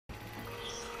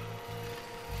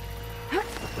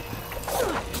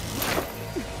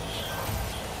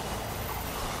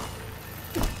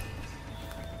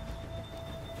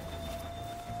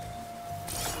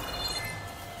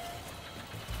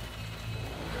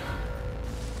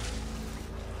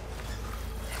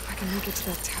can make it to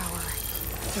that tower,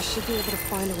 I should be able to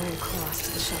find a way across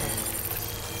to the shuttle.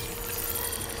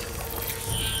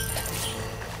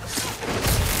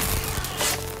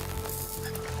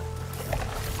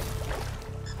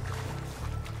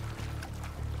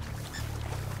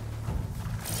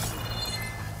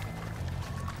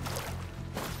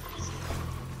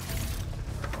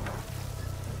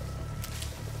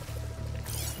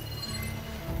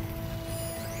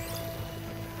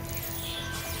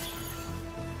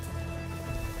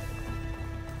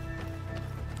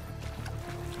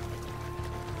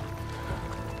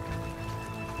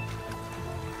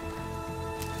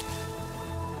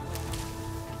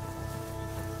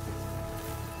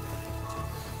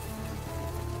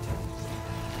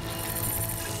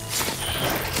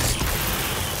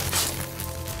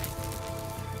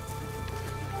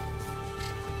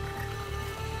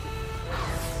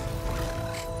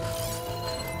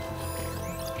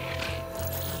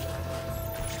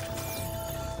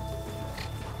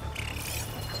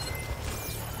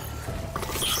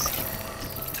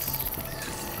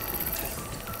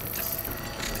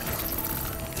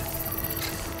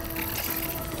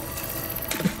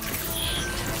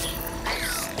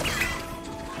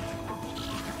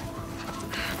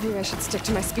 Maybe I should stick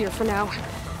to my spear for now.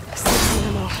 Save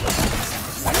some ammo.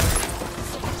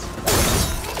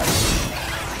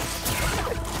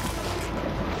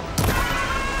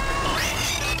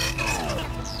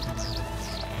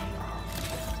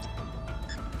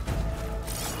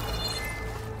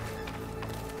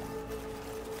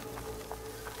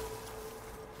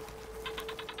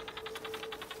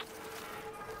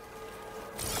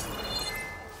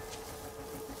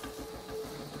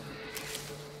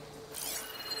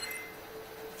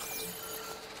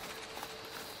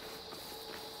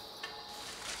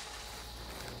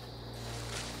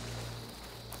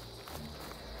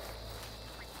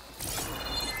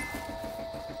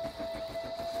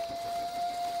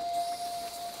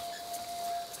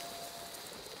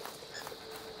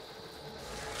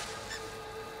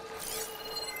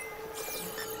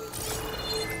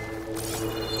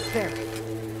 There.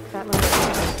 That leads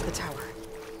me to the tower.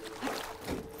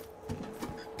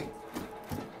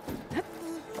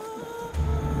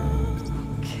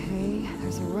 Okay,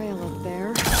 there's a rail up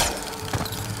there. I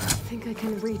think I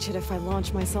can reach it if I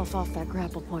launch myself off that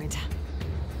grapple point.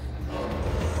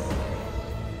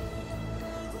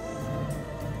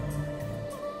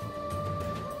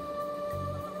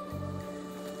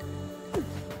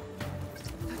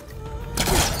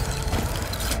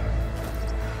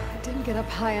 Get up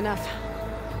high enough.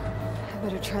 I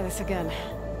better try this again.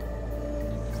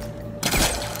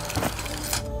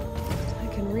 I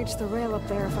can reach the rail up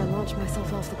there if I launch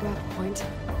myself off the grapple point.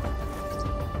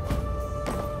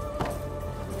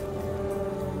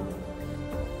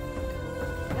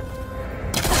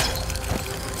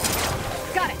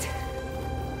 Got it!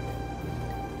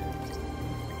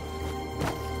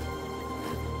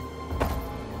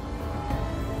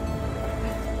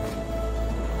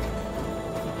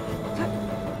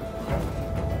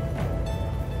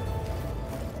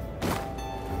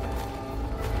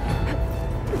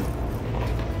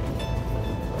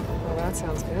 That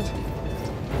sounds good.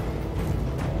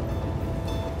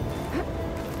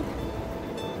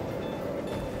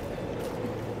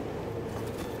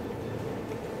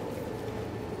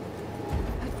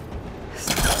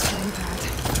 Stop hitting that.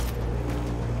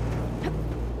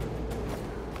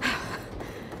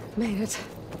 Made it.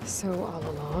 So all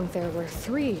along, there were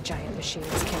 3 giant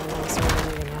machines killing us or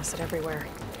leaving acid everywhere.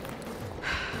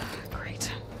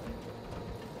 Great.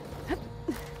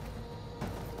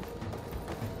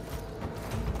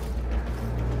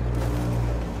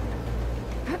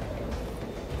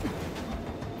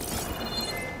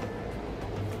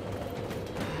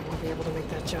 Be able to make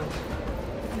that jump.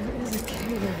 There is a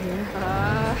cable here.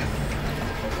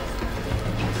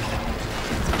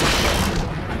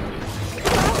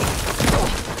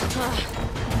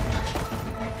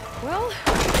 Well,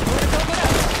 where to go but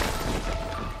up?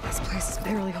 This place is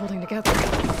barely holding together.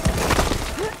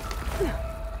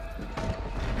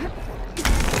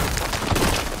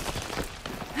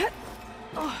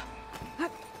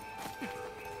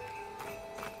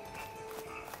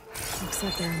 Looks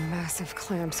like there are massive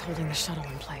clamps holding the shuttle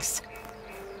in place.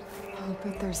 I'll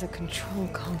bet there's a control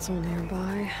console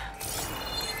nearby.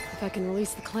 If I can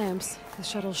release the clamps, the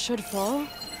shuttle should fall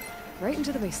right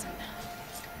into the basement.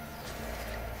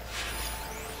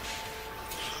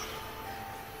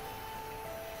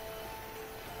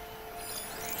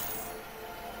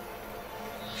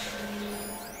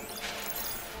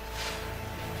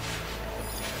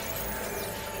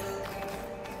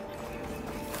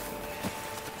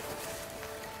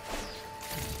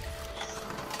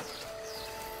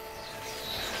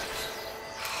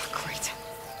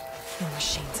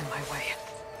 machines in my way.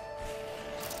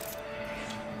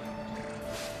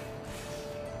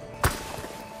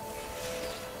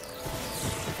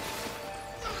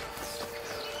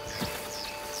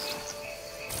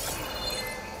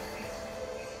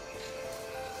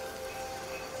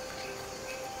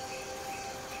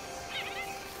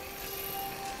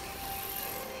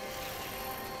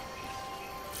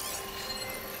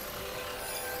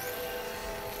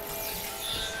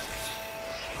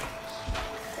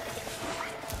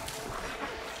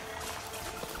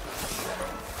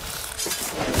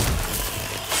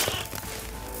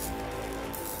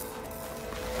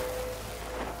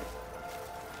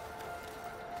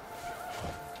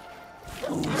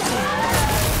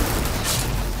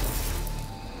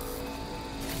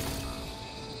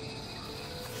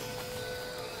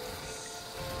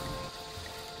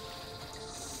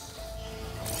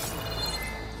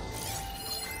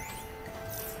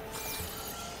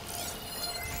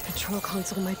 Control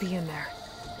console might be in there.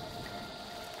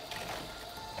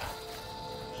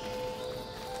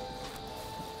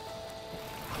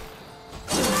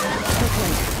 Okay.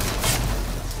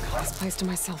 Got this place to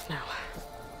myself now.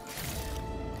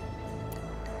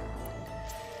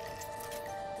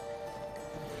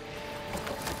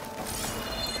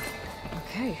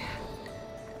 Okay.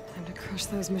 Time to crush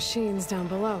those machines down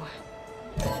below.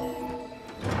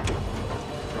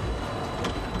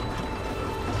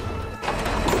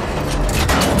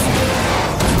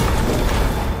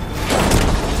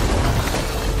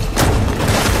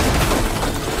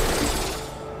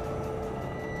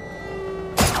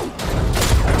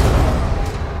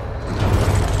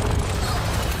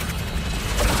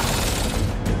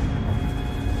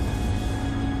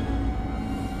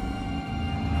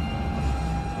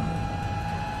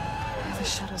 The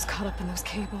shuttle's caught up in those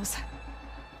cables.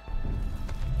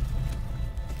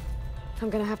 I'm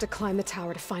gonna have to climb the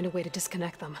tower to find a way to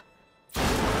disconnect them. Now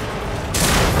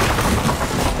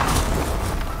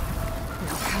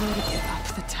how to get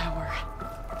up the tower?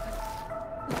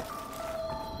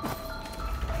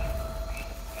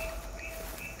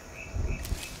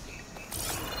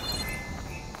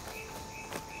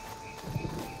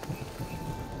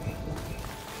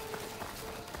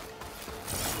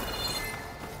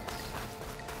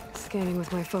 Scanning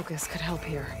with my focus could help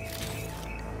here.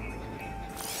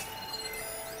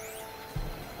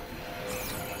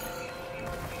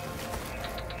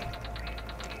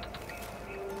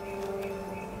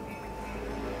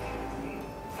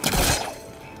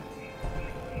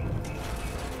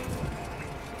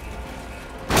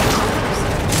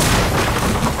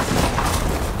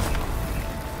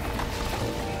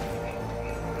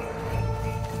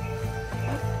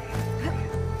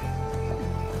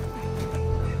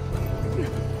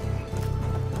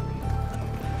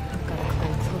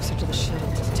 To the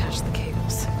shuttle to detach the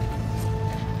cables.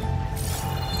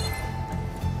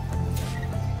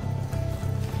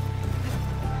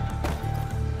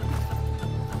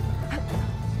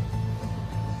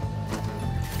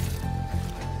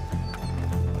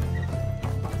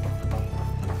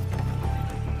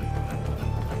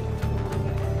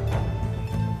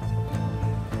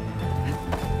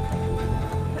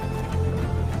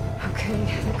 Okay,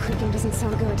 that creaking doesn't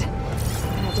sound good. I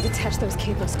have to detach those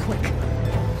cables quick.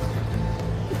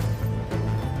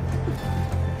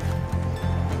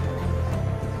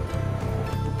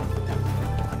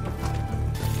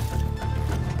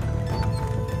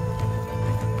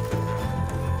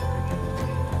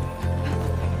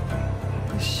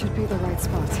 Should be the right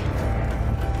spot.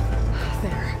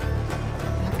 There.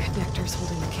 That connector's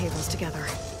holding the cables together.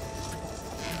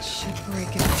 It should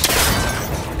break it.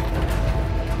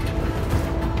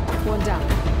 One down. I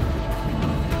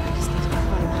just need to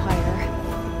climb higher.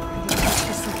 And detach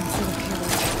the second set of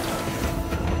cables.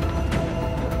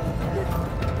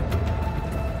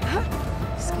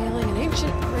 Scaling an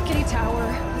ancient, rickety tower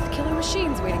with killer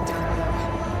machines waiting down below.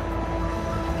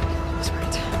 Maybe I was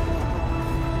right.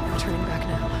 I'm turning back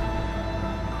now.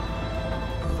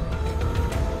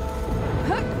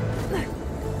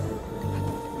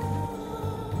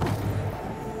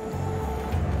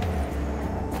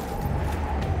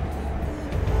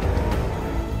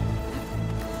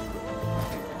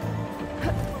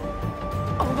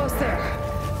 Almost there.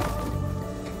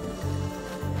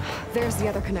 There's the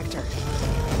other connector.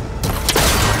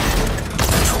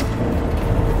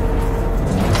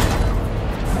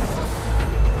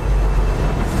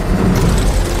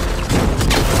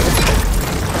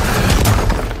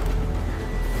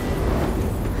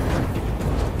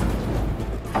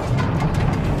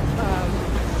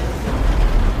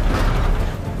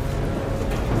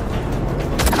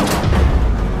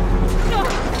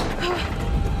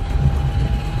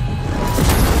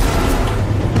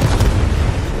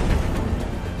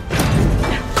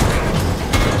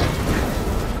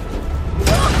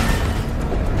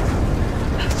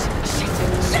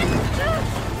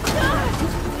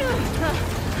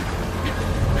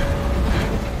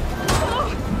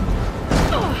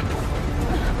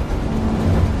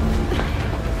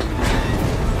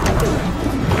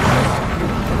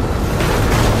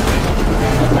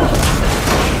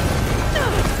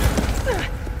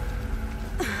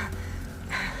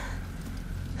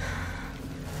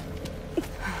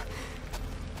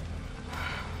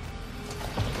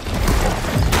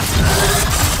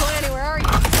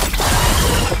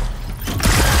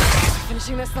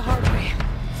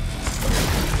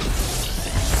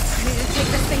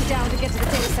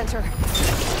 center.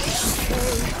 Okay,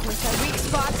 where's that weak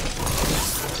spot?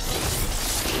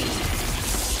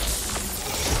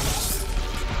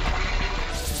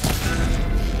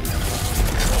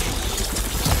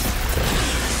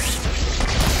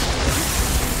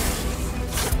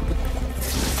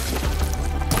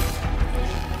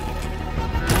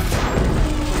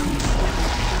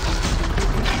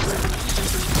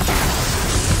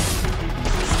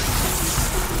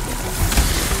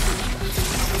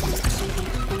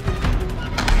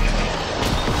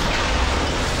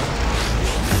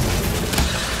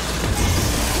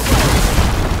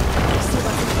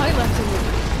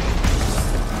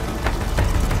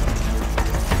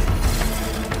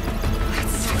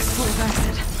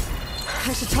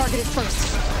 I should target it first.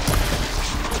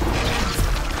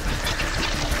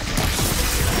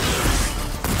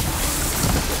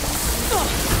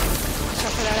 Watch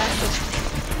out for that acid.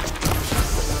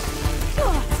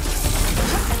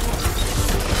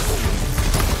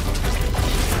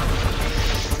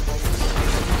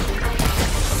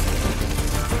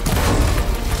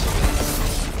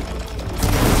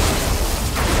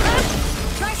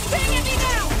 Try staying at me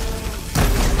now!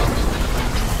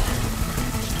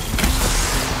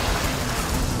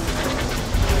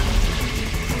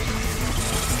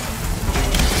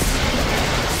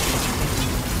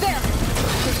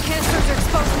 Canisters are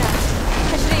exposed now.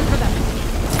 I should aim for them.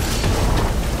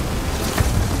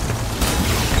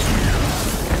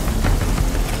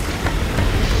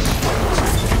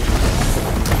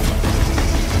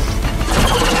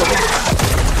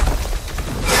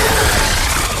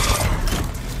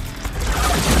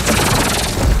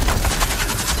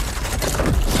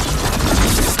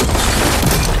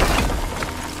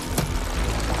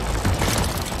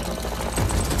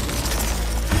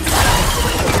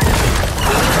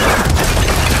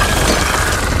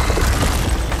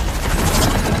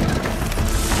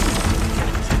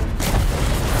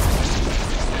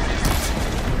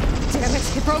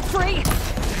 It broke free!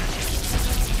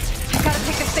 I gotta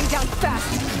take this thing down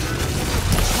fast!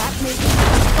 That maybe?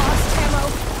 Frost ammo?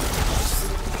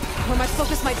 Or my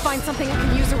focus might find something I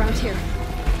can use around here.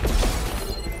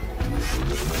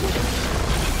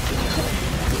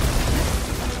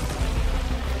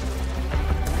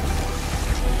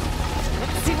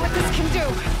 Let's see what this can do!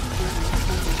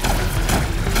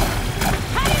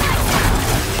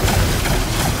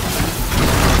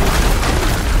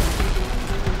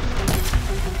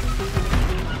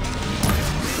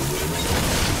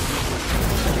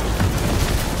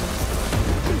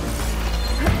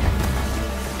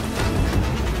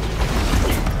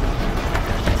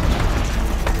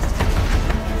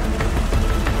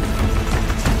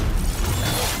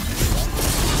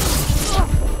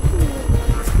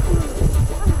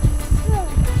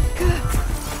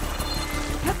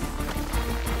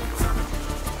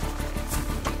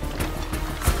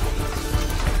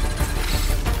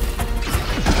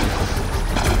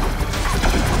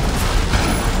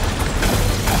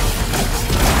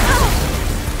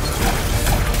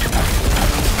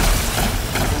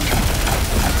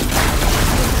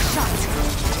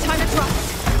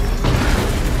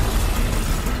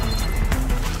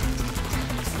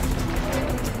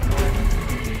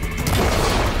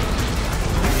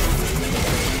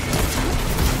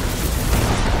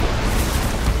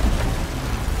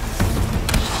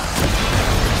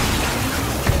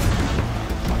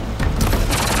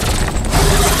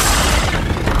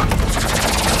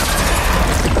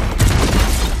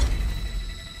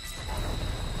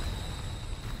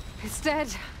 It's dead.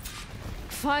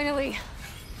 Finally.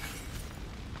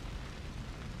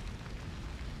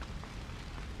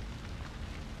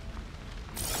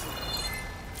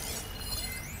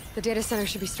 The data center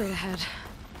should be straight ahead.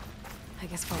 I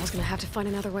guess Varl's gonna have to find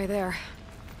another way there.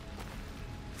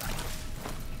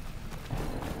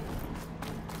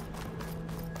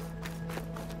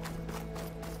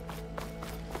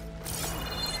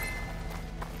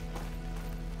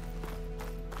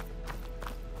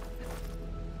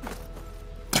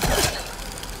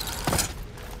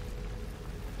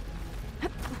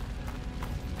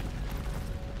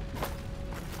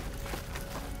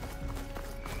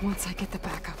 Once I get the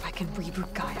backup, I can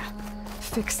reboot Gaia.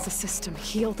 Fix the system,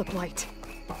 heal the Blight.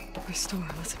 Restore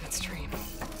Elizabeth's dream.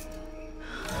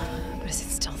 But is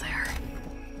it still there?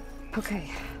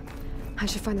 Okay. I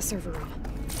should find the server room.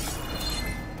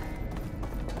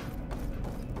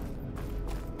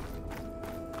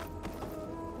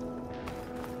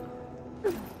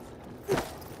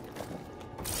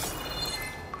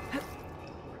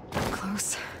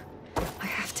 Close. I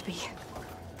have to be.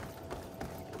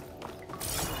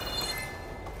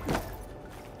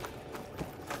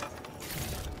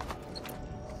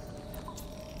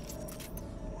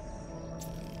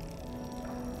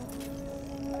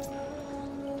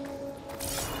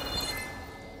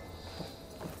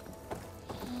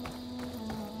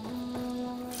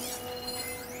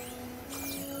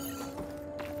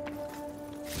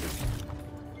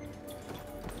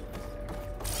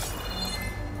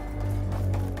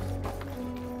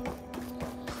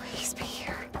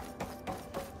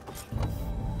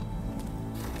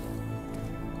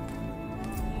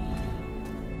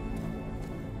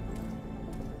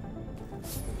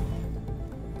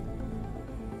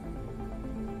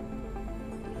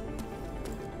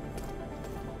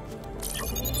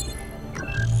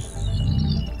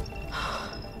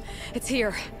 It's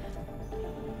here.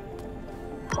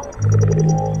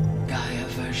 Gaia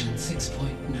version 6.9.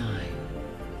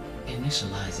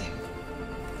 Initializing.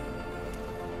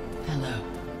 Hello.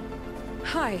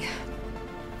 Hi.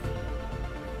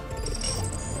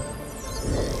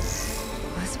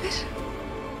 Elizabeth?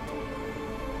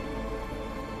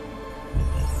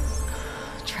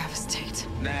 Travis Tate.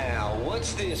 Now,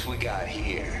 what's this we got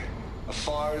here? A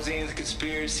Farzian's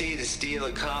conspiracy to steal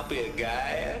a copy of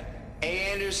Gaia?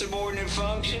 And her subordinate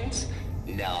functions?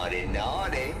 Naughty,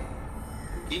 naughty.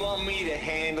 You want me to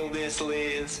handle this,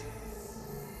 Liz?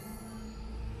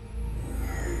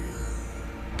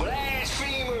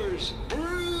 Blasphemers!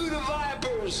 Brood of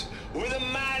vipers! With a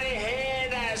mighty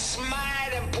hand I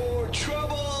smite and pour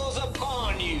troubles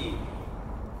upon you!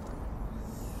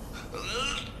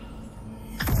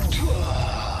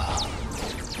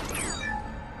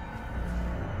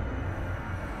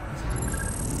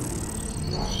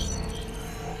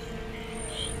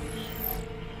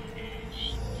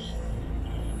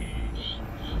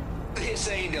 This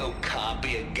ain't no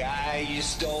copy of Gaia you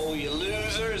stole, you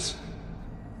losers.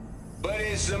 But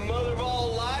it's the mother of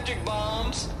all logic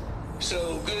bombs.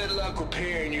 So good luck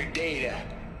repairing your data.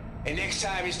 And next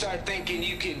time you start thinking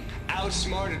you can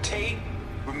outsmart a Tate,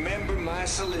 remember my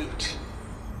salute.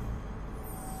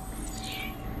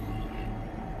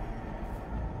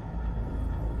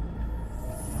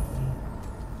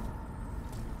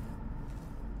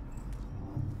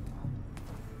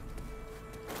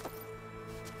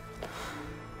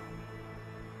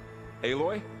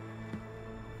 Aloy?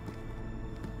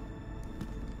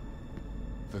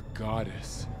 The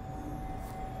goddess.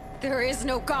 There is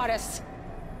no goddess.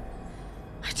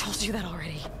 I told you that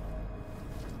already.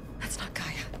 That's not Gaia.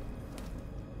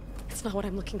 It's not what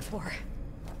I'm looking for.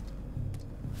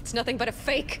 It's nothing but a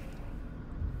fake.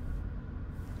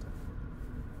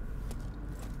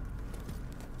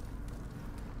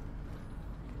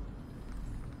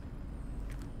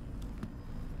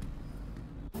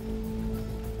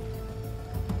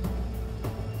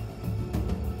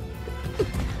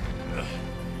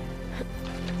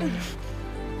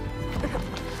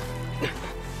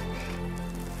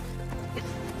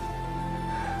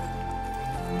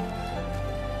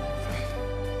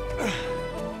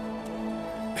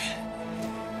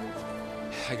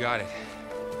 I got it.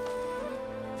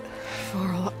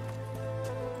 Varl,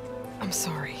 I'm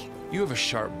sorry. You have a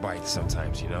sharp bite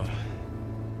sometimes, you know?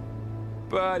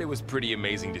 But it was pretty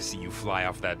amazing to see you fly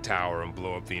off that tower and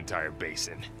blow up the entire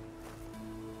basin.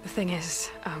 The thing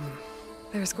is,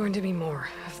 there's going to be more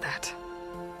of that.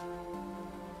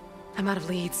 I'm out of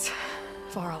leads,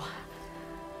 Varl.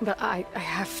 But I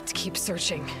have to keep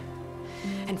searching.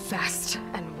 And fast.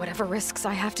 And whatever risks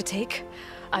I have to take,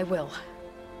 I will.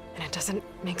 And it doesn't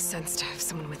make sense to have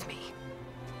someone with me.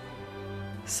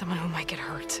 Someone who might get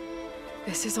hurt.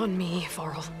 This is on me,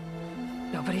 Varl.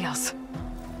 Nobody else.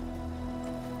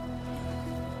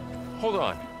 Hold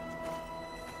on.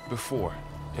 Before,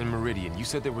 in Meridian, you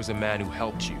said there was a man who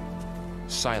helped you.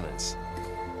 Silence.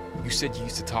 You said you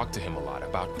used to talk to him a lot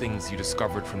about things you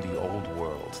discovered from the old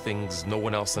world, things no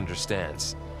one else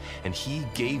understands. And he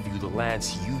gave you the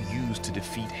lance you used to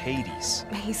defeat Hades.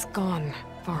 He's gone,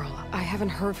 Varl. I haven't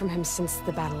heard from him since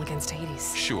the battle against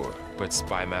Hades. Sure, but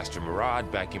Spy Master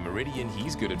Murad back in Meridian,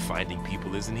 he's good at finding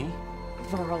people, isn't he?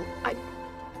 Varl,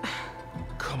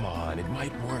 Come on, it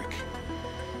might work.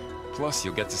 Plus,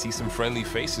 you'll get to see some friendly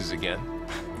faces again.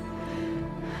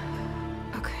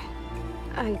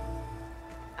 Okay.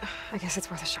 I guess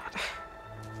it's worth a shot.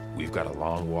 We've got a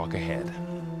long walk ahead.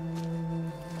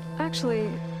 Actually,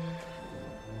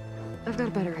 I've got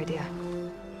a better idea.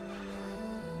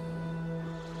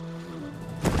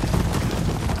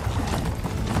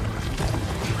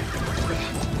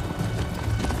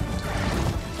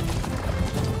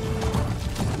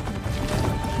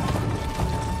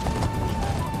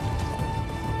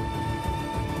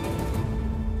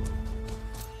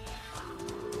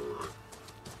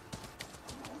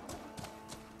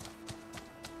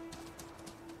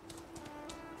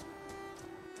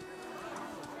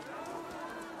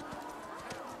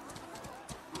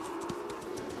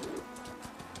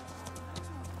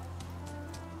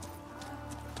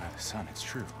 Son, it's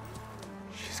true.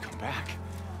 She's come back.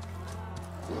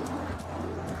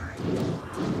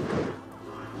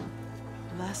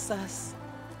 Bless us.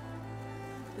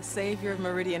 The savior of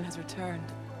Meridian has returned.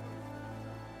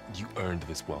 You earned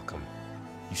this welcome.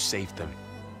 You saved them.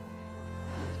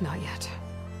 Not yet.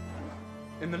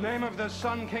 In the name of the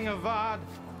Sun King of Vard,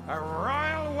 a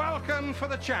royal welcome for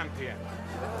the champion.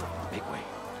 Make way.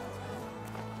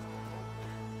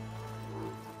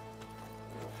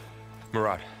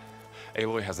 Murad,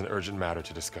 Aloy has an urgent matter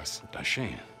to discuss.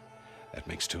 Dashane, That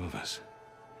makes two of us.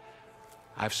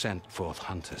 I've sent forth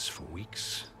hunters for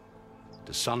weeks,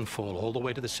 to Sunfall all the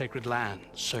way to the Sacred Land,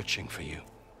 searching for you.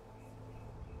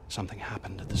 Something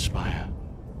happened at the Spire.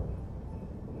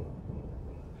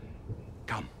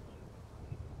 Come.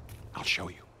 I'll show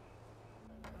you.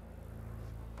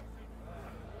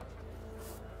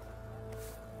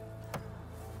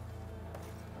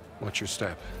 Watch your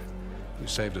step. You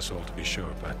saved us all, to be sure,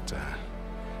 but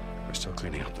we're still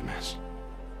cleaning up the mess.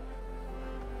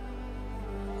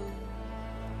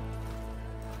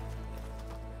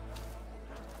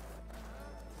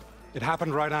 It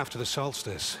happened right after the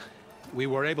solstice. We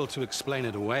were able to explain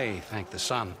it away, thank the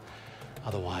sun.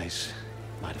 Otherwise,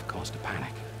 it might have caused a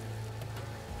panic.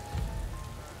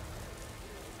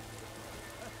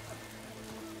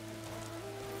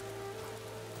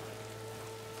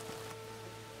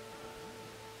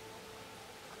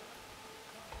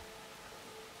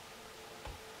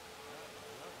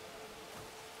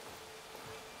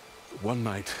 One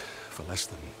night, for less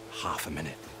than half a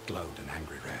minute, it glowed an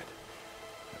angry red.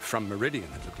 From Meridian,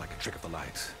 it looked like a trick of the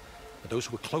light. But those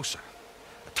who were closer,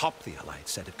 atop the Allied,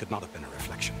 said it could not have been a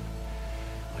reflection.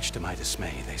 Much to my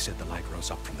dismay, they said the light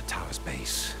rose up from the tower's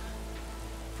base.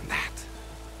 From that.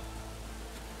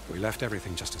 We left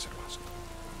everything just as it was.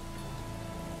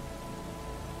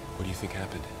 What do you think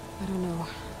happened? I don't know.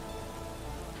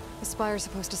 The Spire's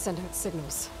supposed to send out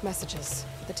signals, messages,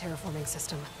 for the terraforming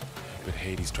system. But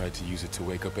Hades tried to use it to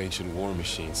wake up ancient war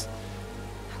machines.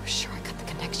 I was sure I got the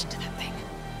connection to that thing.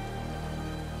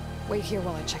 Wait here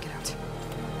while I check it out.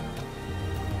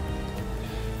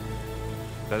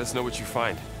 Let us know what you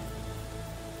find.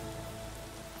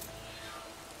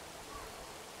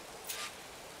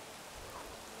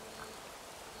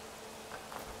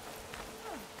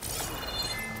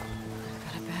 I've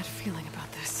got a bad feeling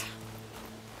about this.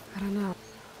 I don't know.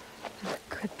 I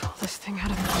could pull this thing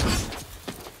out of me.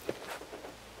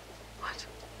 What?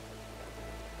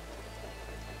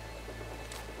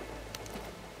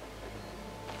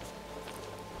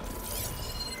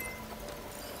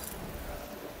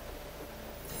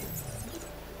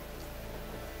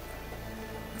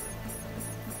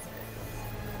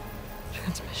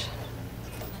 Transmission.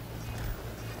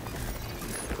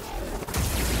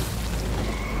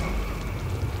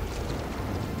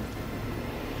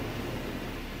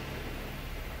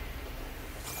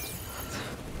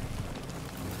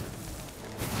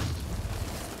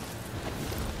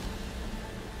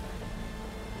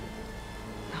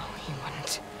 No, he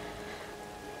wouldn't.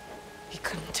 He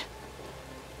couldn't.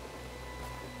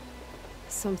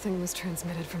 Something was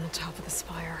transmitted from the top of the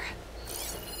spire.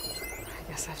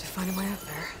 I guess I have to find a way up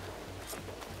there.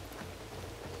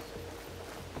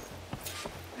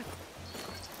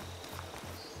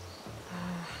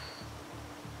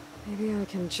 Maybe I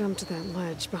can jump to that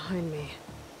ledge behind me.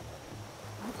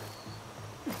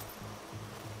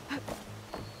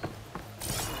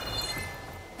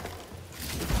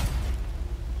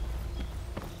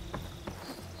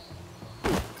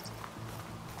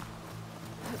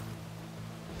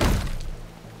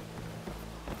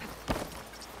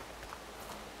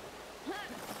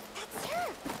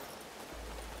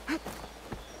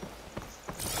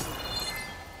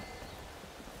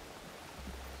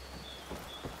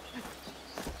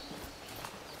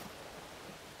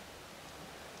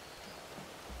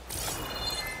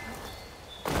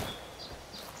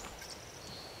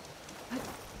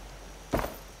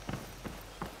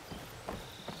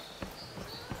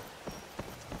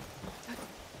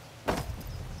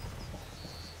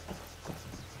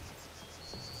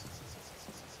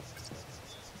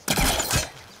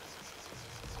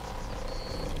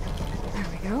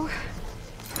 Go.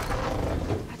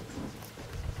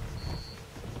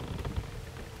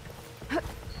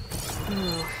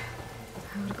 Oh,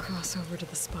 how to cross over to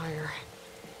the spire.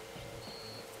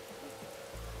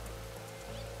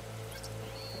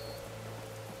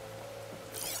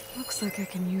 Looks like I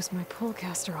can use my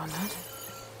pullcaster on that.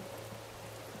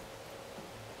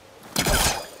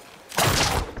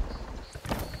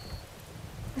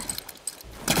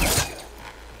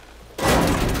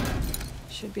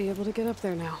 Should be able to get up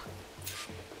there now.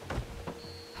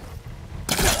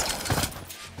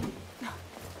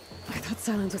 I thought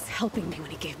Silence was helping me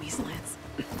when he gave me his lance.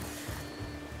 It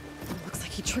looks like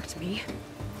he tricked me.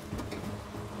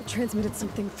 It transmitted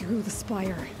something through the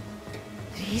spire.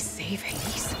 Did he save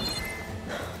Hades?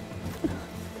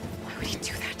 Why would he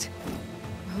do that?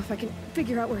 Well, if I can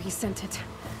figure out where he sent it,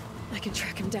 I can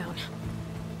track him down.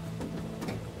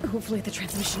 Hopefully the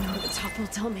transmission node at the top will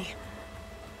tell me.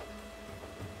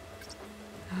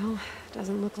 Well,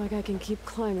 doesn't look like I can keep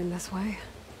climbing this way.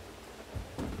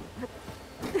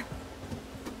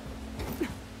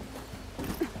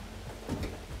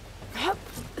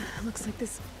 Looks like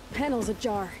this panel's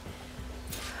ajar.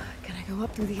 Can I go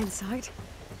up through the inside?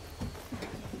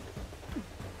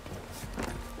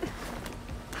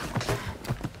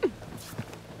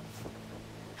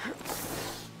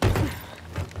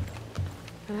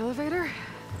 An elevator?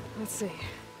 Let's see.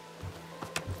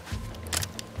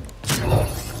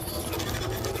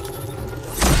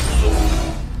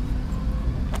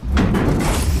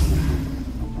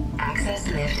 Access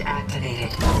lift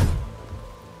activated.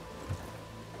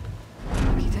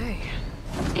 Lucky day.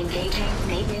 Engaging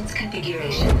maintenance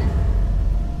configuration.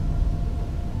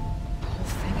 The whole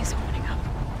thing is opening up.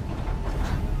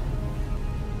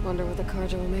 Wonder what the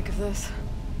Carja will make of this.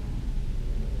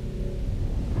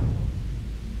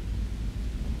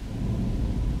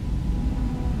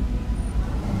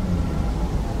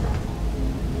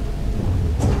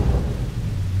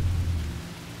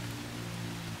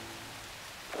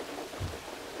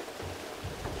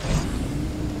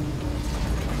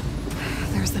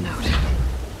 There's the note.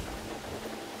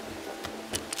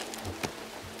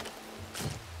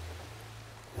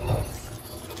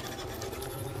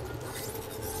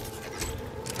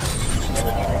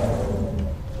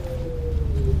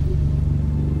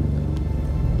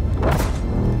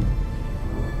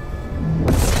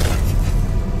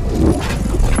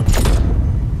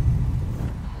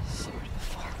 Sword of the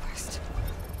Far West.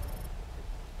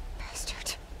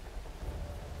 Bastard.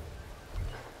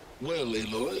 Well,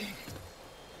 Aloy,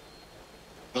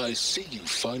 I see you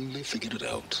finally figured it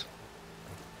out.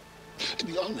 To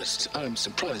be honest, I'm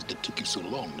surprised it took you so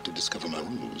long to discover my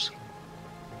ruse.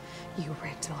 You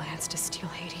rigged the Lance to steal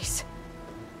Hades.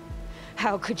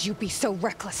 How could you be so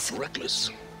reckless? Reckless?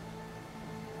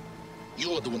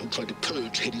 You're the one who tried to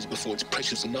purge Hades before its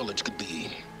precious knowledge could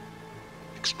be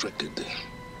extracted.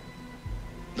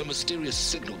 The mysterious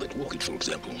signal that woke it, for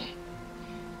example.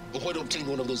 Or why don't obtain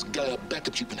one of those Gaia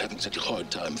backups you've been having such a hard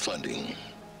time finding?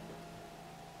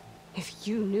 If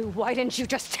you knew, why didn't you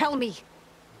just tell me?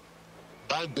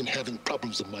 I've been having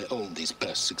problems of my own these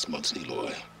past 6 months,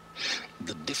 Aloy.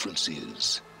 The difference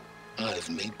is, I've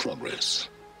made progress.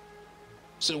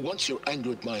 So once your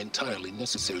anger at my entirely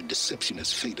necessary deception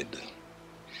has faded,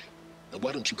 now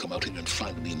why don't you come out here and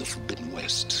find me in the Forbidden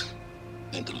West,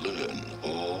 and learn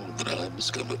all that I've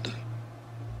discovered?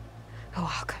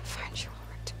 Oh, I'll come find you,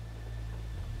 Lord.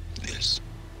 Yes.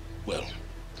 Well,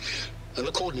 and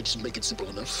the coordinates make it simple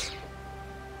enough.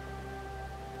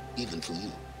 Even for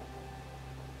you.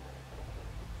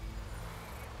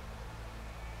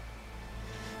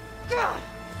 God!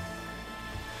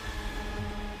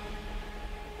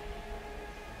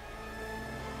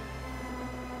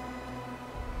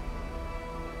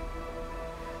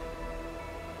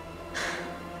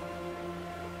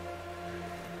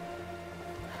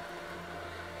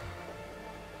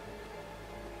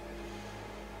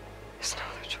 There's no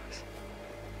other choice.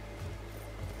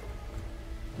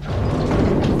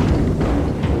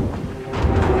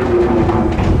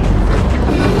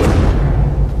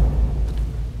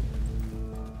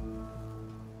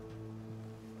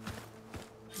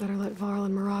 Better let Varl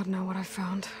and Murad know what I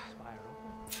found.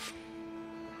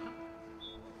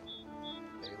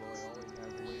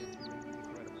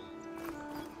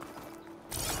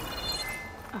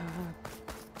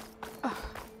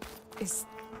 Is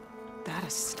that a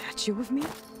statue of me?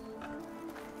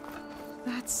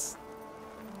 That's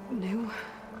new.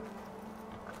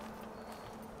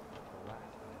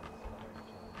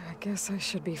 I guess I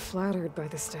should be flattered by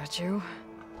the statue.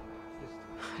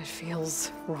 It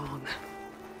feels wrong.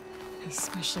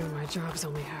 Especially when my job's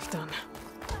only half done.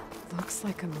 Looks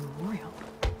like a memorial.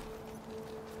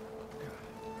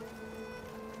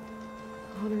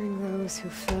 Honoring those who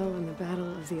fell in the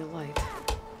Battle of the Elite.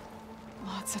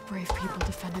 Lots of brave people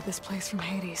defended this place from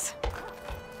Hades.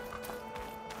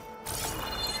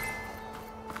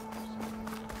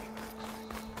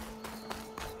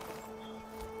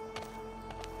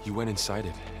 You went inside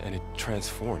it, and it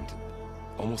transformed.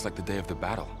 Almost like the day of the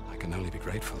battle. I can only be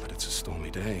grateful that it's a stormy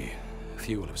day.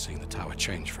 Few will have seen the tower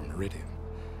change from Meridian.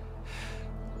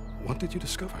 What did you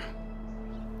discover?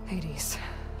 Hades.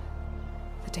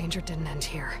 The danger didn't end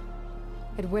here.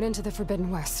 It went into the Forbidden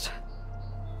West.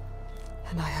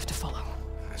 And I have to follow.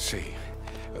 I see.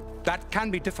 That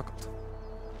can be difficult.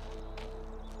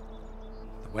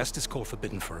 The West is called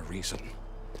Forbidden for a reason.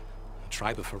 A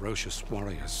tribe of ferocious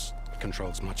warriors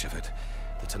controls much of it,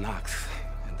 the Tenakth,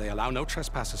 and they allow no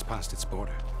trespassers past its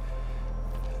border.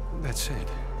 That said,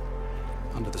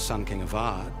 under the Sun King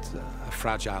Avad, a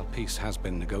fragile peace has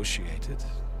been negotiated,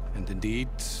 and indeed,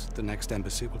 the next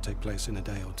embassy will take place in a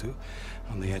day or two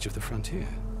on the edge of the frontier.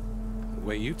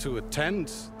 Were you to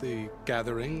attend the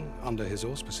gathering under his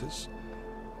auspices,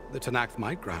 The Tenakth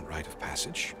might grant right of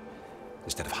passage,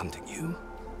 instead of hunting you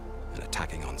and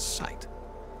attacking on sight.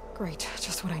 Great,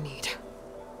 just what I need.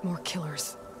 More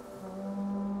killers.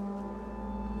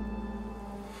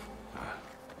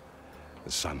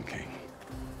 The Sun King.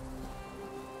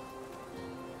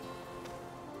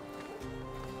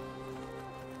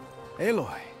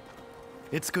 Aloy,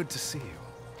 it's good to see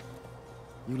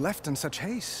you. You left in such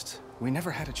haste. We never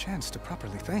had a chance to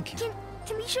properly thank you.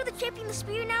 Can we show the champion the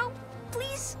spear now?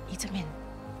 Please? Itamin,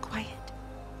 quiet.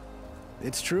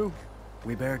 It's true.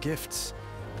 We bear gifts.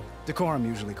 Decorum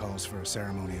usually calls for a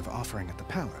ceremony of offering at the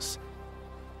palace.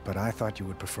 But I thought you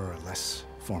would prefer a less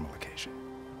formal occasion.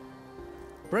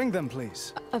 Bring them,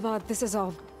 please. Avad, this is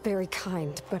all very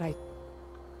kind, but I...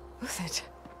 Who's it?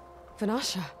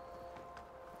 Vanasha.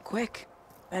 Quick.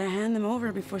 Better hand them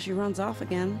over before she runs off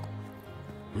again.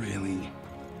 Really?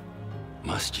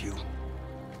 Must you?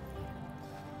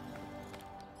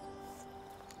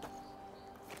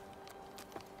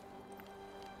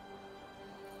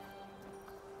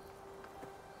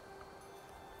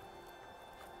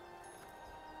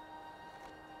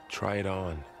 Try it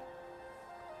on.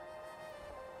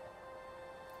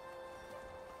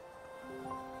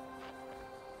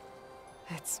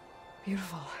 It's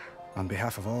beautiful. On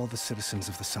behalf of all the citizens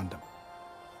of the Sundom,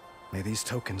 may these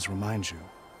tokens remind you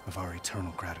of our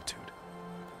eternal gratitude.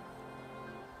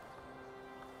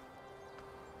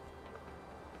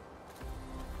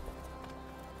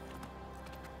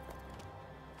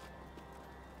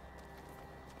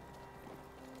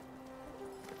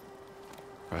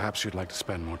 Perhaps you'd like to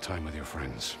spend more time with your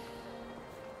friends.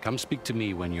 Come speak to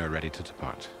me when you're ready to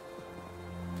depart.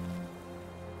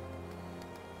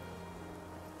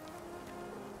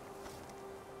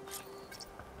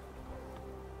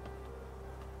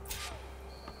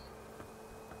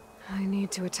 I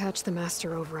need to attach the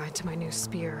Master Override to my new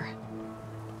spear.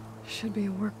 Should be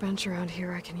a workbench around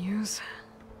here I can use.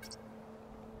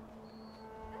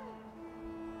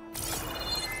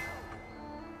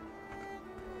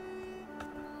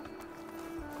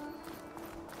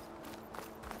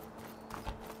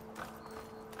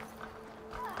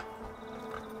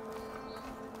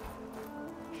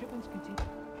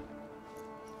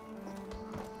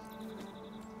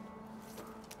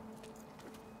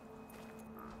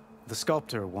 The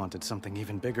sculptor wanted something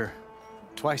even bigger,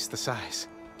 twice the size,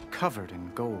 covered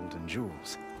in gold and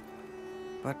jewels.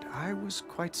 But I was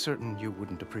quite certain you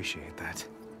wouldn't appreciate that.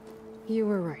 You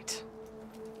were right.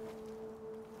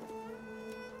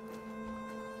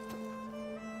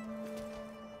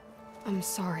 I'm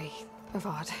sorry,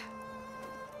 Avad.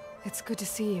 It's good to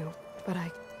see you, but I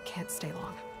can't stay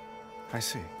long. I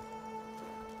see.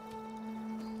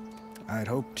 I'd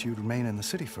hoped you'd remain in the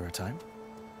city for a time.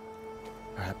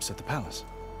 Perhaps at the palace.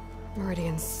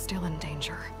 Meridian's still in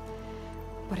danger,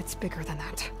 but it's bigger than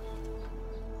that.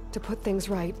 To put things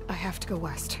right, I have to go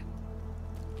west.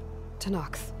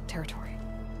 Tenakth territory.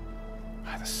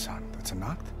 By the sun, the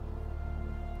Tenakth?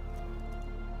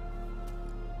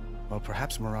 Well,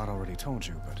 perhaps Murad already told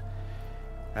you, but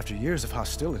after years of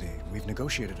hostility, we've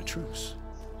negotiated a truce,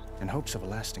 in hopes of a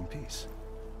lasting peace.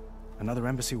 Another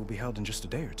embassy will be held in just a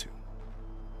day or two.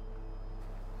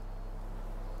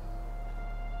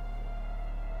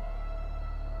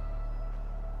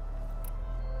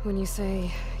 When you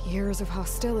say years of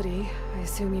hostility, I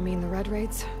assume you mean the Red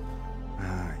Raids?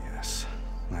 Ah, yes.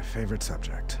 My favorite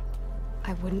subject.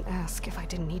 I wouldn't ask if I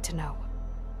didn't need to know.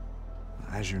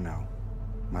 As you know,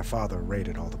 my father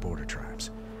raided all the border tribes.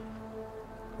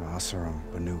 The Oseram,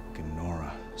 Banuk, and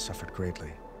Nora suffered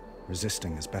greatly,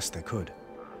 resisting as best they could.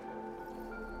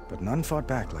 But none fought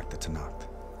back like the Tenakth.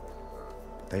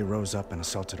 They rose up and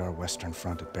assaulted our western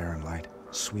front at Barren Light,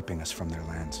 sweeping us from their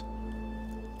lands.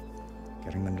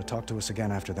 Getting them to talk to us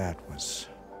again after that was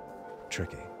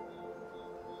tricky.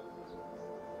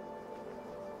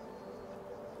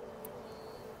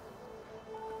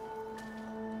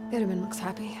 Itamin looks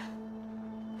happy.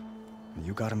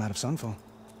 You got him out of Sunfall.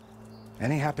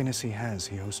 Any happiness he has,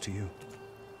 he owes to you.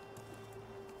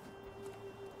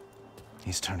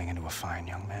 He's turning into a fine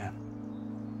young man,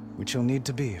 which he'll need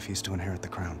to be if he's to inherit the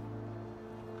crown.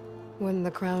 Wouldn't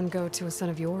the crown go to a son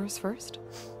of yours first?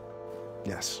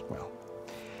 Yes, well,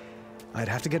 I'd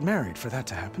have to get married for that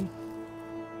to happen.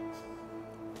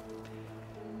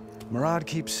 Murad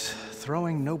keeps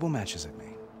throwing noble matches at me.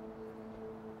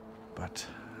 But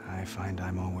I find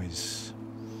I'm always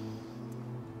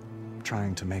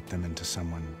trying to make them into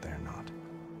someone they're not.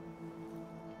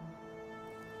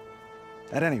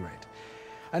 At any rate,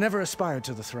 I never aspired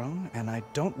to the throne, and I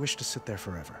don't wish to sit there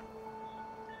forever.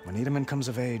 When Itamin comes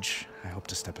of age, I hope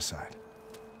to step aside.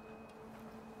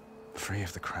 Free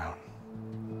of the crown.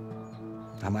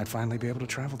 I might finally be able to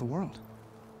travel the world.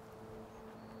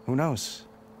 Who knows?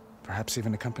 Perhaps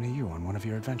even accompany you on one of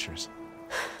your adventures.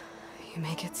 You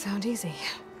make it sound easy.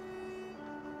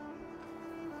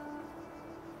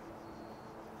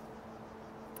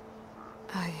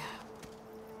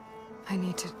 I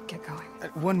need to get going.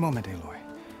 One moment, Aloy.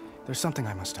 There's something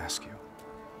I must ask you.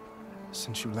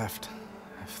 Since you left,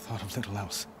 I've thought of little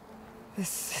else.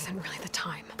 This isn't really the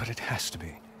time. But it has to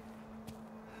be.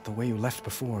 The way you left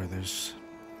before, there's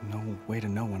no way to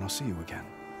know when I'll see you again.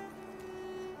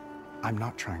 I'm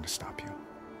not trying to stop you,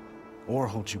 or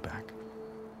hold you back,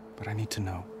 but I need to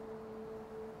know.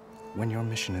 When your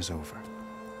mission is over,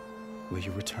 will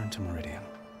you return to Meridian?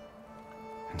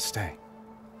 And stay?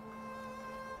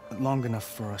 Long enough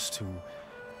for us to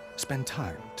spend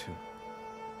time, to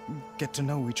get to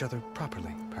know each other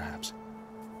properly, perhaps.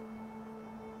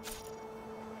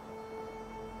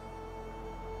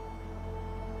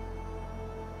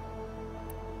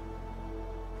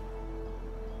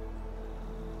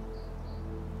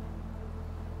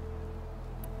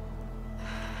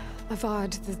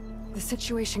 Avad, the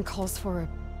situation calls for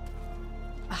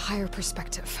a higher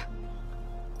perspective.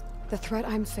 The threat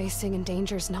I'm facing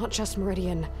endangers not just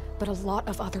Meridian, but a lot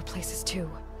of other places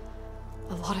too.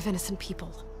 A lot of innocent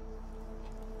people.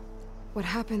 What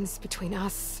happens between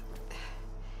us,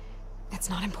 it's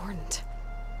not important.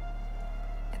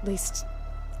 At least,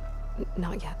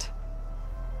 not yet.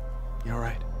 You're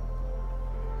right.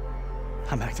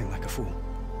 I'm acting like a fool.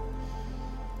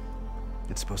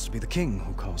 It's supposed to be the king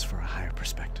who calls for a higher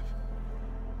perspective.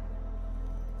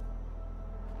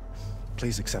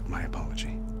 Please accept my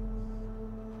apology.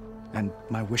 And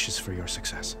my wishes for your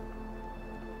success.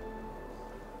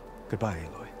 Goodbye,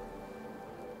 Aloy.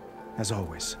 As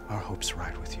always, our hopes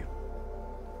ride with you.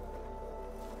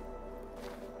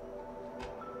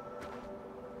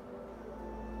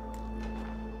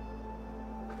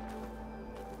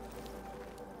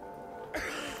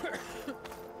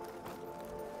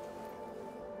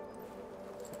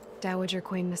 Dowager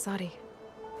Queen Nasadi.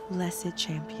 Blessed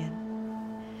champion.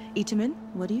 Itamen,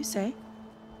 what do you say?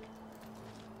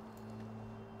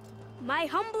 My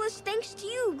humblest thanks to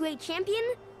you, great champion,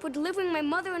 for delivering my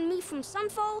mother and me from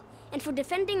Sunfall, and for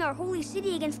defending our holy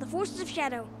city against the forces of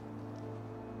Shadow.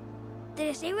 Did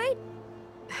I say right?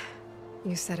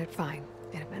 You said it fine,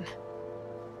 Itamen.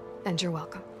 And you're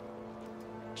welcome.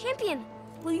 Champion,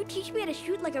 will you teach me how to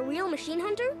shoot like a real machine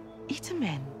hunter?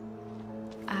 Itamen.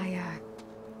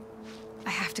 I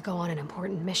have to go on an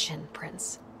important mission,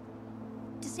 Prince.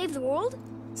 To save the world?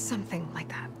 Something like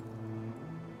that.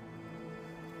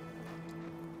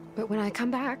 But when I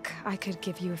come back, I could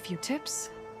give you a few tips.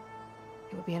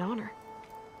 It would be an honor.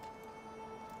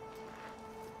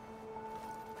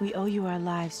 We owe you our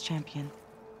lives, champion,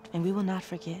 and we will not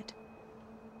forget.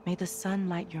 May the sun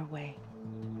light your way.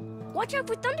 Watch out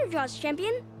for Thunderjaws,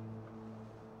 champion!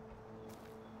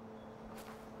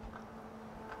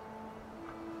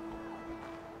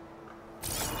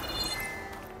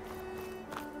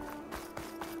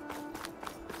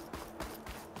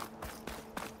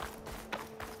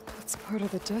 Part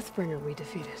of the Deathbringer we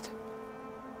defeated.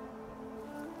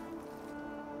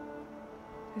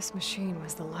 This machine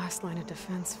was the last line of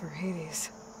defense for Hades.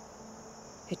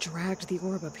 It dragged the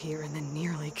orb up here and then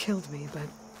nearly killed me, but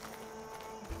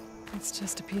it's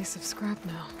just a piece of scrap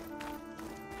now.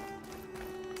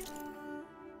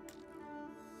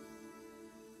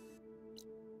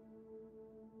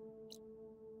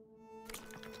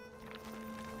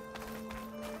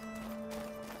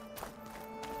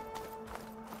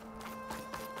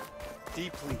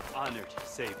 Deeply honored,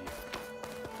 Savior.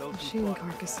 Those Machine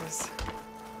carcasses.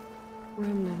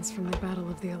 Remnants from the Battle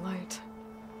of the Elite.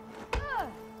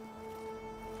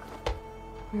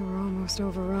 We were almost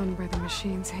overrun by the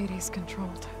machines Hades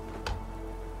controlled.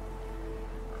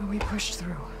 But we pushed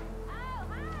through.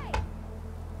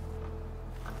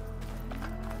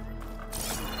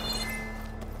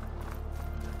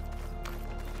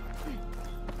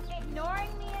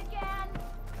 Ignoring me again?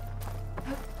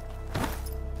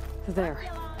 There,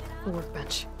 the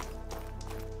workbench.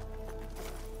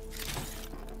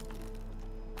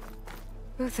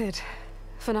 Uthid,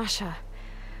 Vanasha,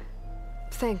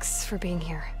 thanks for being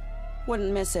here.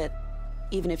 Wouldn't miss it,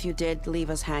 even if you did leave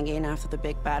us hanging after the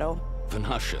big battle.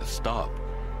 Vanasha, stop.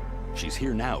 She's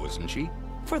here now, isn't she?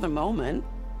 For the moment.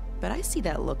 But I see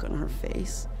that look on her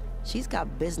face. She's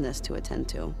got business to attend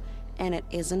to, and it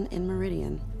isn't in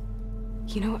Meridian.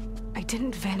 You know, I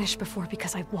didn't vanish before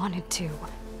because I wanted to.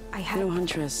 No,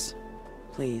 Huntress.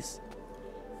 Please.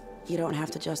 You don't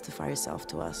have to justify yourself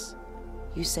to us.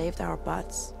 You saved our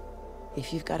butts.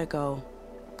 If you've got to go,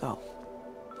 go.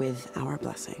 With our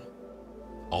blessing.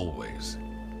 Always.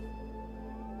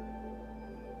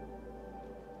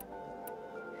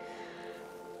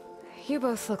 You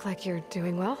both look like you're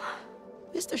doing well.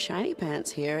 Mr. Shiny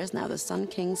Pants here is now the Sun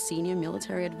King's senior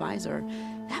military advisor.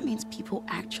 That means people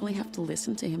actually have to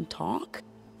listen to him talk?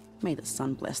 May the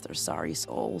sun bless their sorry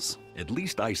souls. At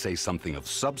least I say something of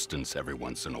substance every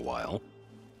once in a while.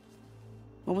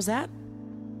 What was that?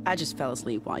 I just fell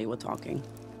asleep while you were talking.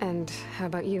 And how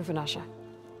about you, Vanasha?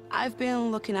 I've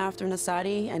been looking after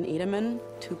Nasadi and Edaman.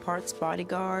 2 parts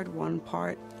bodyguard, 1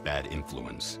 part... Bad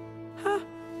influence. Huh.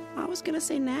 I was gonna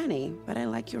say nanny, but I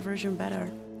like your version better.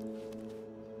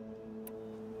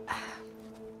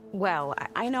 Well,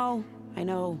 I know.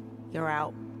 You're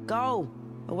out. Go!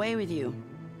 Away with you.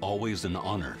 Always an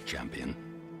honor, champion.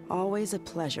 Always a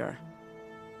pleasure.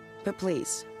 But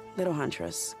please, little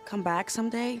Huntress, come back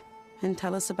someday and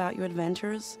tell us about your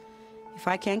adventures. If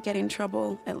I can't get in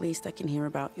trouble, at least I can hear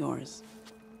about yours.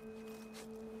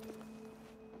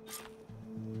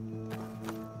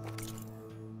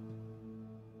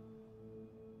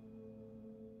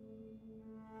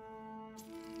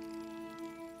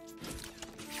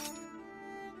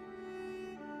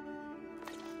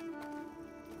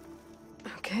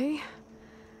 Okay.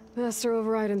 Master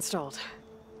override installed.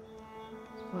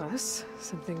 Plus,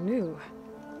 something new.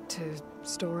 To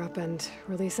store up and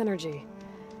release energy.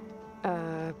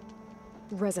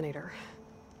 Resonator.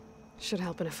 Should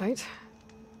help in a fight.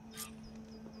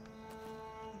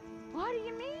 What do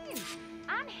you mean?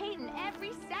 I'm hating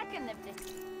every second of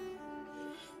this.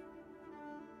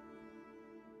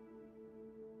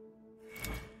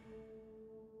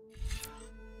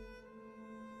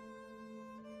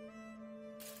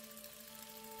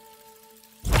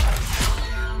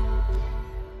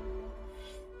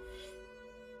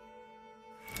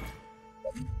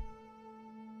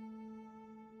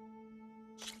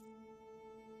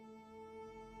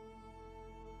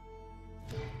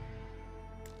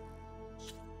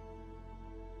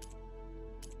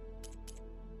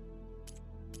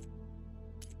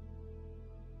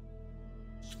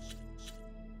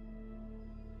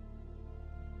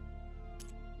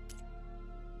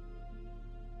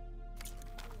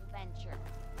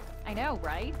 I know,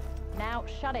 right? Now,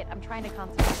 shut it. I'm trying to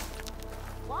concentrate.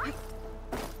 What?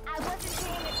 I wasn't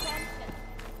paying attention.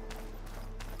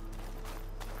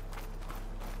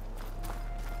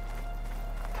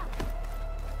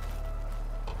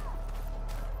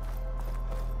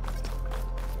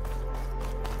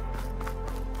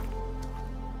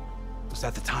 Is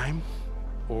that the time?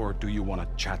 Or do you want to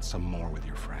chat some more with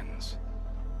your friends?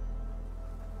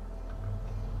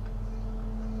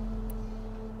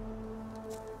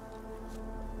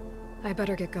 I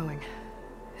better get going.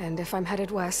 And if I'm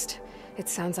headed west, it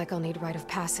sounds like I'll need rite of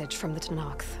passage from the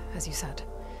Tenakth, as you said.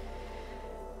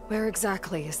 Where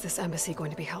exactly is this embassy going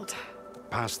to be held?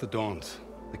 Past the Daunt,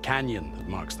 the canyon that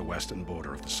marks the western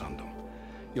border of the Sundom.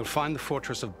 You'll find the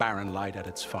fortress of Barren Light at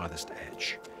its farthest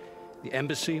edge. The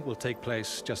embassy will take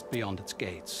place just beyond its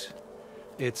gates.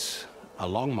 It's a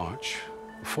long march,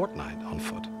 a fortnight on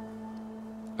foot.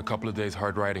 A couple of days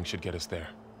hard riding should get us there.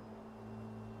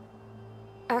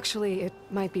 Actually, it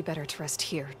might be better to rest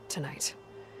here tonight.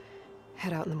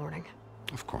 Head out in the morning.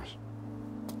 Of course.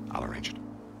 I'll arrange it.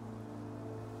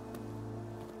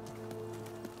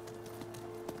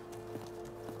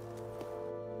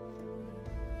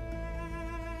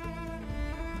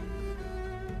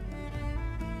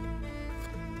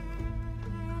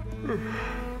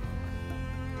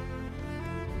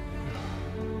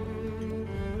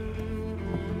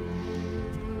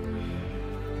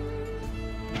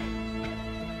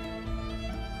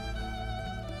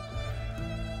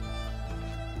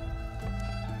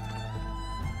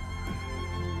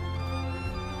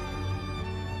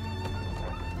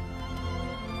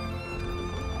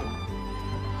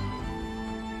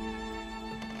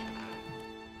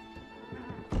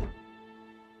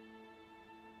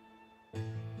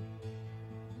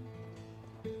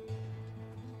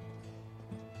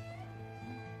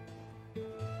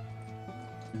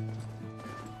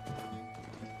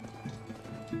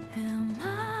 Am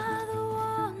I the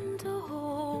one to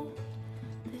hold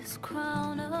this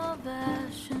crown of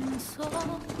ash and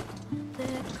salt?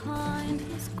 Their kind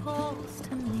is close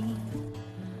to me.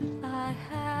 I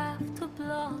have to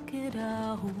block it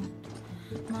out.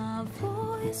 My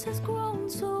voice has grown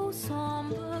so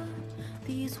somber.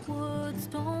 These words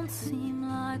don't seem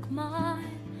like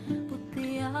mine, but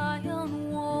the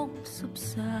iron won't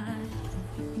subside.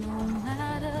 No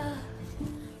matter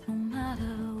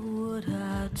what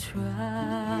I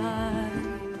try.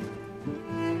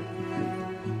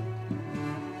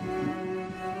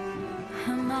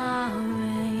 Am I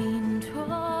raindrops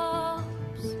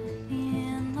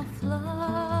in the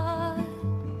flood?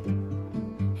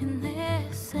 In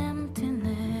this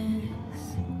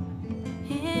emptiness,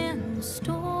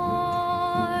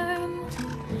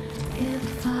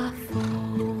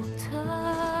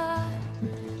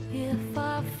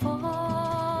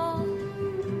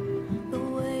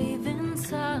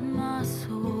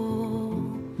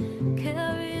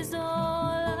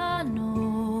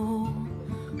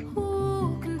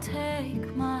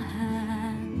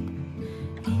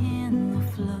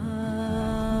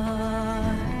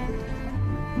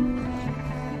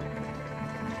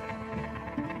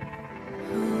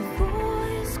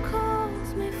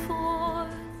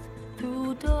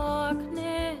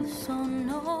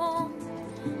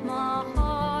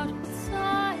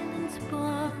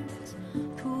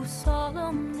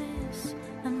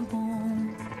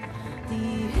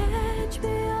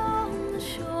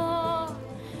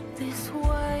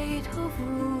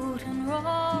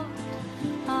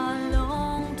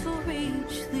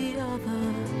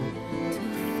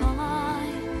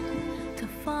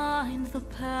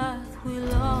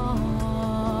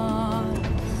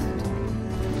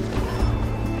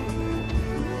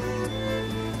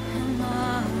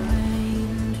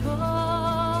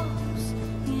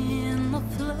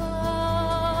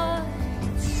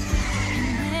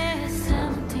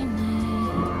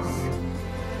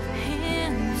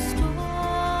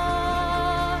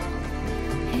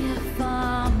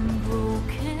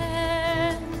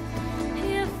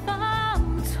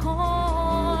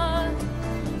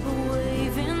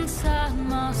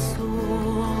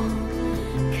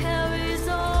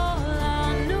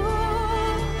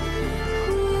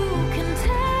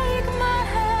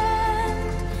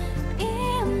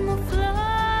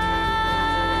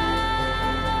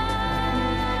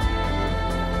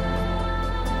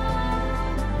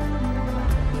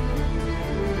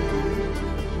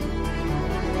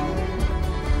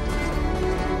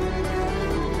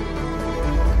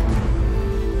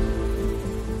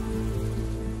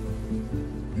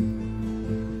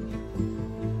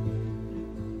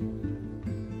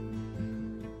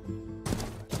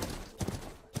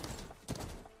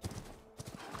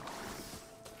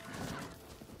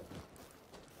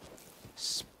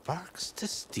 sparks to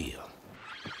steel.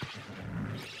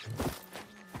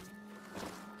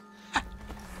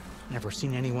 Never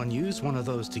seen anyone use one of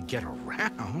those to get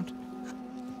around.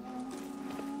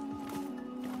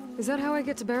 Is that how I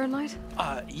get to Barren Light?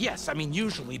 Yes, I mean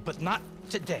usually, but not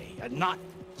today. Not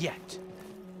yet.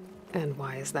 And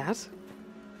why is that?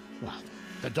 Well,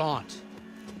 the Daunt.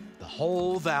 The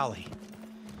whole valley.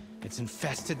 It's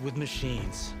infested with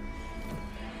machines.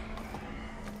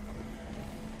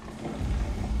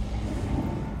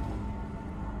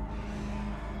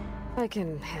 I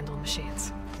can handle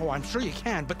machines. Oh, I'm sure you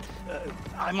can, but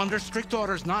I'm under strict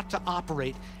orders not to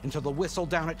operate until the whistle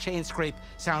down at Chainscrape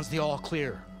sounds the all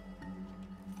clear.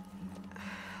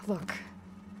 Look,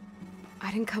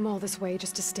 I didn't come all this way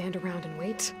just to stand around and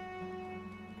wait.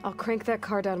 I'll crank that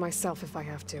car down myself if I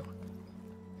have to.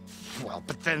 Well,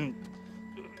 but then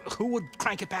who would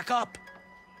crank it back up?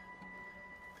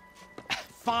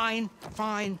 Fine,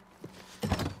 fine.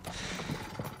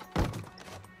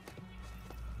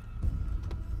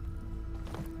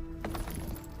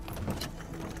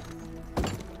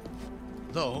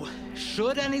 Though,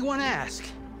 should anyone ask,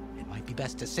 it might be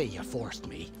best to say you forced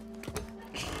me.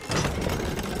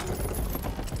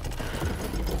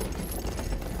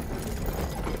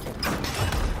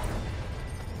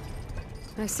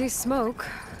 I see smoke,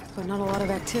 but not a lot of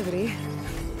activity.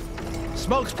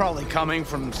 Smoke's probably coming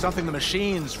from something the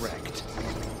machines wrecked.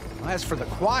 As for the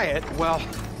quiet, well,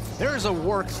 there's a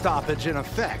work stoppage in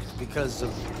effect because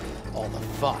of all the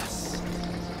fuss.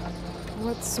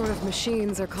 What sort of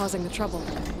machines are causing the trouble?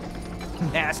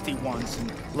 Nasty ones,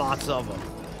 and lots of them.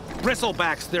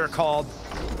 Bristlebacks, they're called.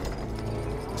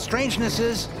 Strangeness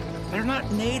is, they're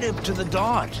not native to the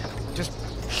Daunt. Just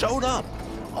showed up,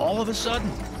 all of a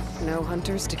sudden. No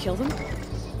hunters to kill them?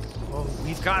 Oh,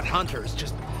 we've got hunters,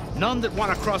 just none that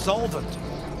want to cross Ulvund.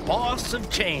 Boss of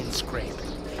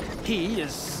Chainscrape. He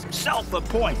is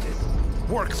self-appointed.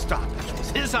 Work stoppage was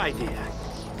his idea.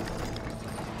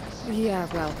 Yeah,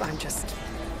 well, I'm just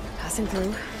passing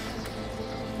through.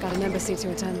 Got an embassy to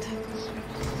attend.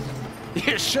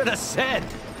 You should have said.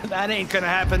 That ain't gonna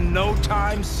happen no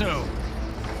time soon.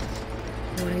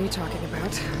 What are you talking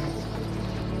about?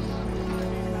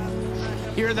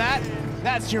 Hear that?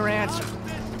 That's your answer.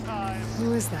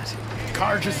 Who is that?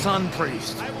 Carja's Sun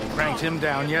Priest. Cranked him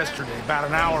down yesterday, about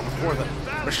an hour before the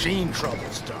machine trouble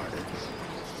started.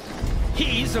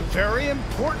 He's a very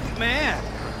important man,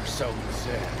 or so he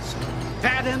says.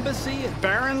 That embassy at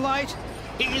Barren Light,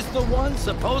 he's the one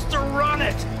supposed to run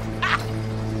it. Ah!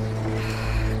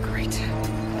 Great.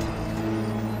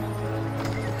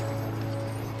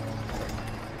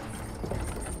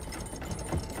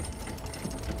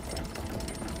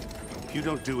 If you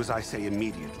don't do as I say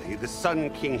immediately, the Sun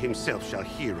King himself shall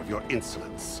hear of your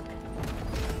insolence.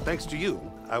 Thanks to you,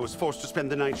 I was forced to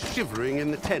spend the night shivering in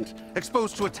the tent.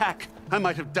 Exposed to attack, I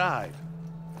might have died.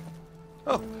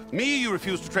 Oh, me you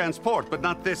refuse to transport, but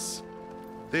not this...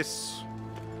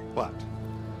 what?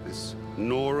 This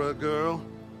Nora girl?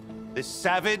 This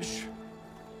savage?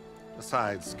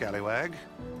 Besides, scallywag.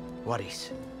 Wadis.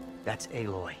 That's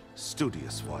Aloy.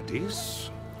 Studious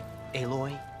Wadis.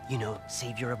 Aloy, you know,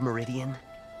 savior of Meridian.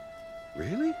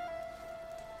 Really?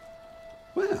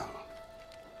 Well,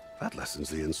 that lessens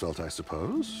the insult, I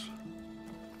suppose.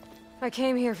 I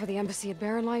came here for the embassy at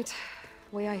Barren Light.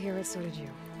 Way I hear it, so did you.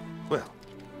 Well,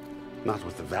 not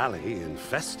with the valley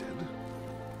infested.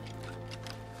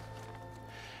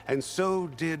 And so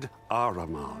did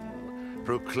Ahriman,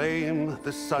 proclaim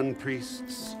the Sun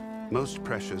Priests most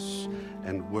precious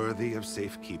and worthy of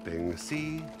safekeeping.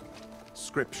 See?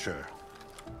 Scripture.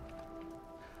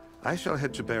 I shall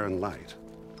head to Barren Light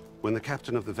when the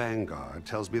captain of the Vanguard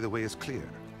tells me the way is clear,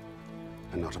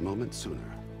 and not a moment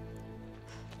sooner.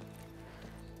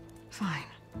 Fine.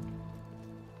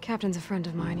 Captain's a friend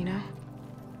of mine, you know?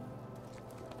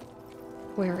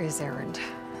 Where is Erend?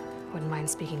 Wouldn't mind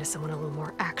speaking to someone a little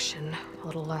more action, a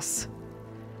little less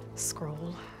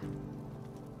scroll.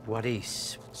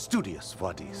 Wadis. Studious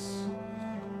Wadis.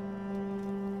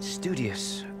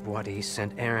 Studious Wadis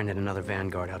sent Erend and another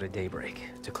Vanguard out at daybreak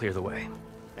to clear the way.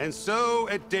 And so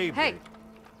at daybreak... Hey!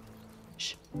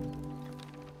 Shh.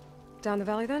 Down the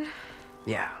valley, then?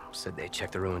 Yeah, said they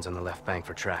checked the ruins on the left bank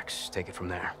for tracks. Take it from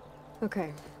there.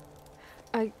 Okay.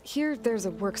 I hear there's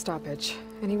a work stoppage.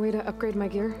 Any way to upgrade my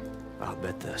gear? I'll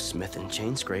bet the Smith and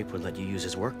Chainscrape would let you use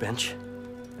his workbench.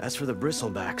 As for the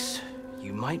Bristlebacks,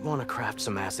 you might want to craft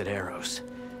some acid arrows.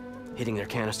 Hitting their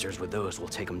canisters with those will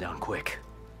take them down quick.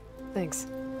 Thanks.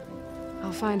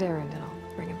 I'll find Erend and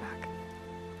I'll bring him back.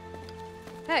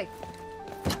 Hey!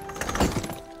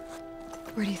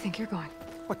 Where do you think you're going?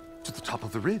 What? To the top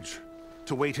of the ridge.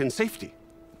 To wait in safety.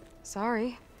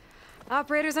 Sorry.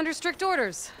 Operators under strict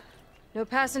orders. No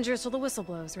passengers till the whistle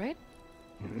blows, right?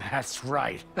 That's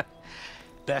right.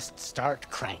 Best start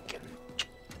cranking.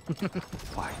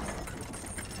 Why?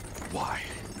 Why?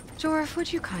 Jorf,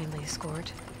 would you kindly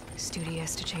escort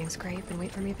Studious to Chainscrape and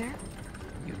wait for me there?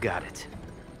 You got it.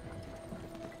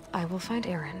 I will find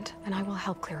Erend, and I will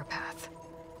help clear a path.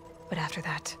 But after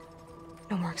that,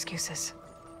 no more excuses.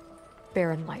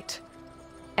 Barren Light.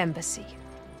 Embassy.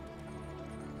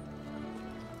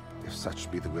 If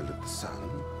such be the will of the sun.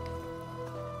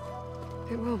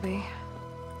 It will be.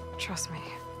 Trust me.